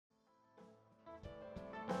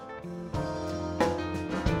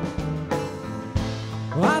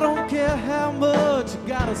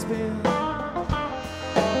gotta spend.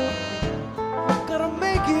 Gotta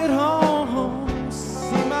make it home,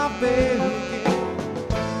 see my baby again.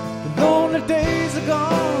 The lonely days are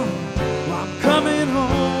gone, I'm coming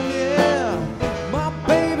home, yeah. My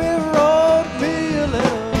baby wrote me a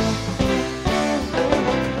letter.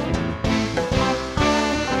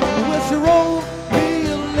 Well, she wrote me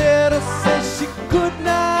a letter, said she could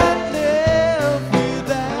not live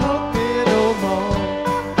without me no more.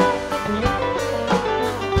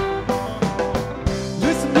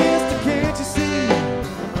 Listen, mister, can't you see?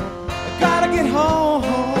 I gotta get home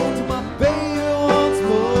to my baby once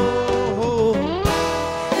more.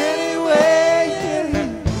 Anyway,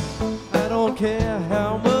 I don't care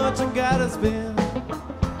how much I gotta spend.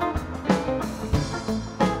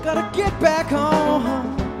 Gotta get back home,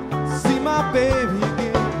 see my baby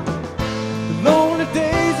again. The lonely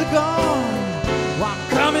days are gone, I'm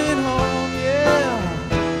coming home,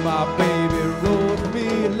 yeah. My baby wrote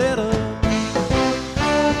me a letter.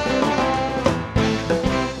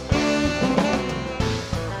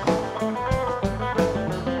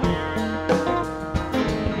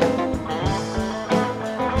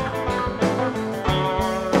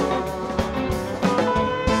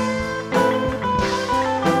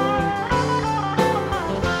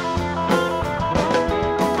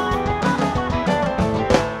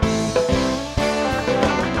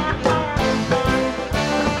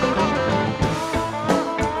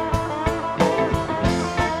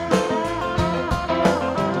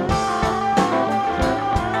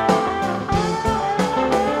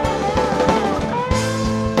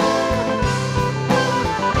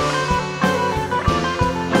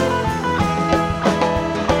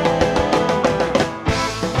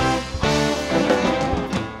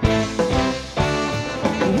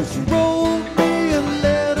 She wrote me a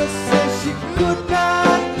letter, said she could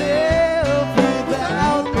not live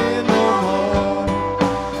without me no more.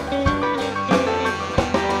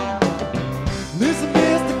 Listen,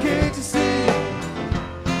 mister, can't you see?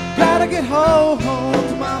 Gotta get home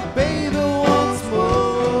to my baby once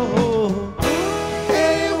more.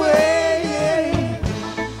 Anyway,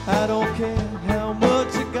 I don't care how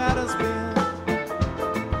much you gotta spend.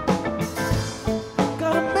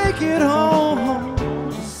 Gotta make it home.